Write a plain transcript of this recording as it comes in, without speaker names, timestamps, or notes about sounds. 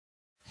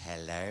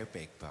Hello,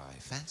 big boy.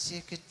 Fancy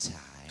a good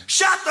time?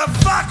 Shut the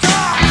fuck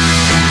up!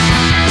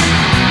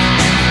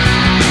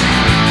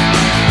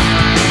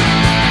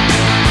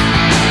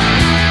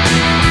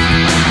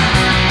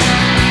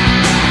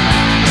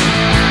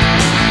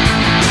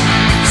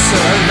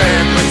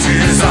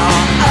 Celebrities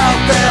are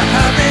out there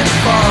having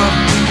fun.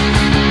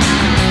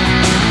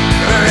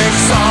 They're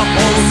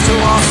examples to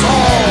us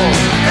all,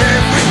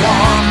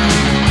 everyone.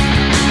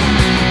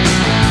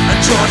 And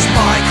George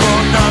Michael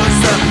knows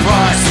the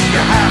price you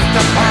have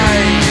to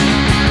pay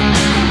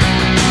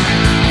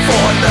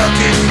for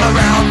looking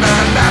around the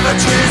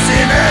lavatories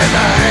in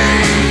LA.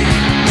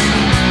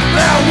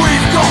 Now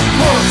we've got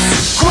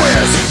puss,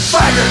 queers,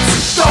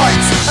 faggots,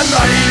 dykes, and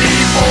lady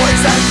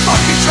boys and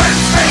fucking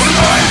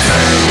transvestites.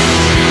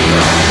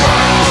 The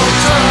world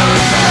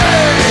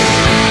today,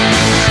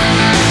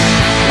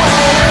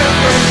 well,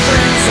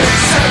 everything's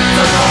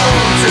acceptable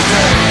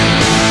today.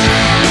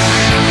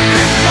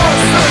 It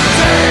was the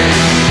day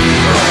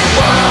the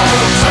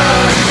world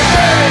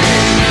today.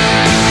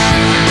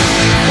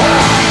 Well,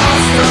 I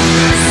must have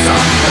missed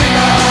something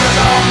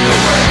along the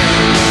way.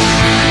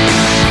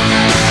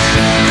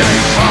 They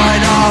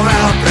find are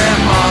out there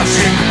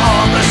marching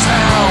on the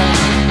town.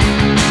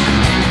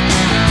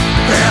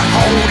 They're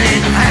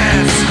holding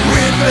hands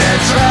with their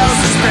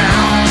trousers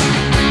down.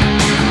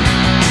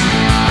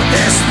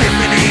 They're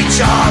sniffing each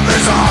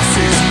other's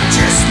asses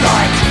just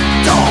like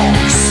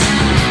dogs.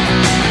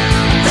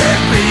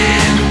 They're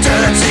being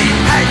dirty,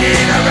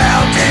 hanging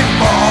around in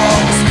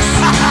balls.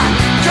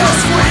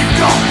 Cause we've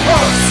got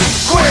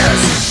puss,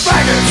 queers,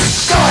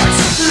 faggots,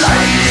 dykes,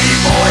 lady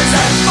boys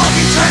and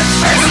fucking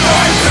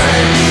transvestites.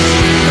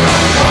 The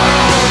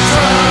world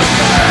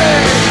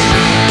today,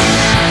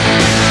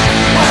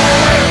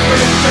 oh,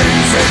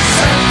 everything's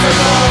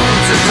acceptable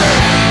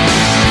today.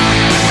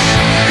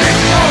 It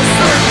was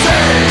the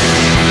day,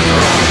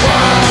 the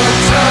world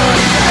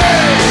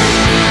today.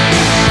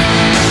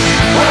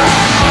 Well,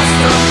 I must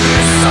have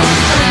missed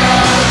something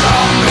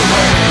along the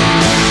way.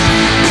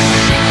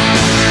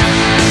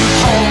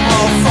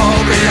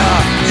 Homophobia,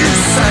 you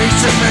say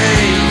to me.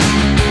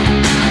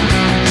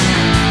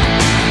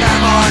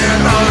 Am I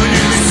alone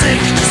in this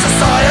sick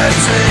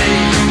society?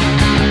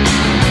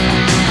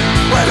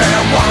 Well,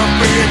 there won't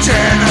be a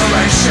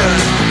generation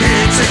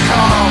here to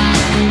come.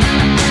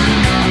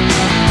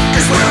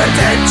 Cause we're a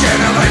dead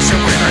generation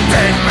with a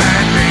dead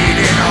man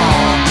leading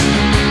on.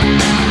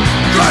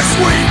 Cause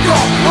we've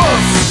got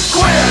puss,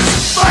 queers,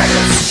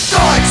 faggots,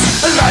 dykes,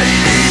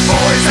 lady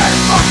boys and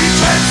fucking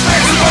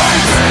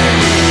transvestites.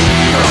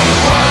 The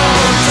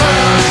world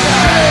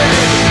today,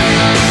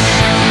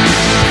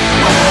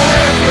 oh,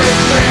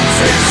 everything's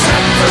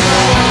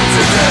acceptable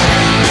today.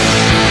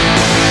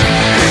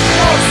 It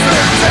was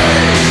the day,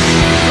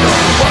 the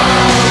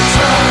world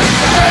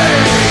today.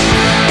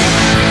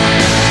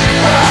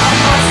 Well, I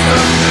must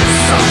have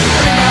missed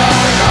something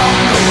along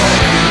the way.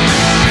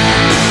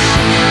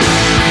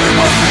 It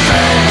was the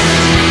day,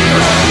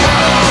 the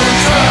world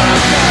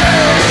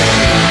today.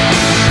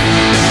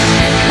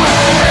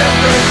 Well,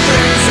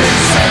 everything's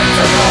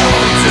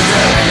acceptable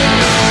today.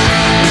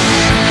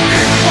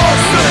 It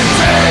was the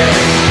day,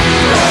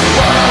 the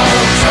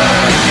world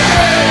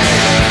today.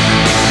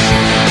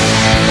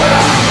 Well,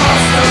 I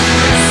must have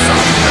missed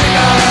something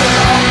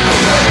along the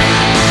way.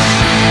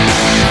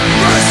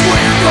 Cause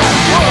we've got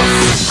puss,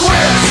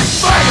 queers,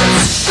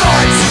 faggots,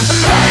 dykes,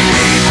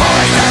 lady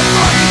boys and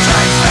fucking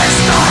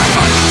transvestite.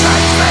 Fucking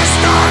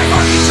transvestite,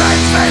 fucking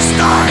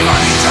transvestite,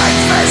 fucking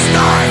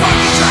transvestite,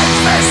 fucking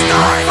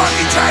transvestite,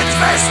 fucking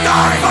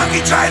transvestite,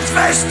 fucking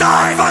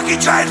transvestite,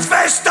 fucking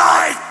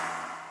transvestite.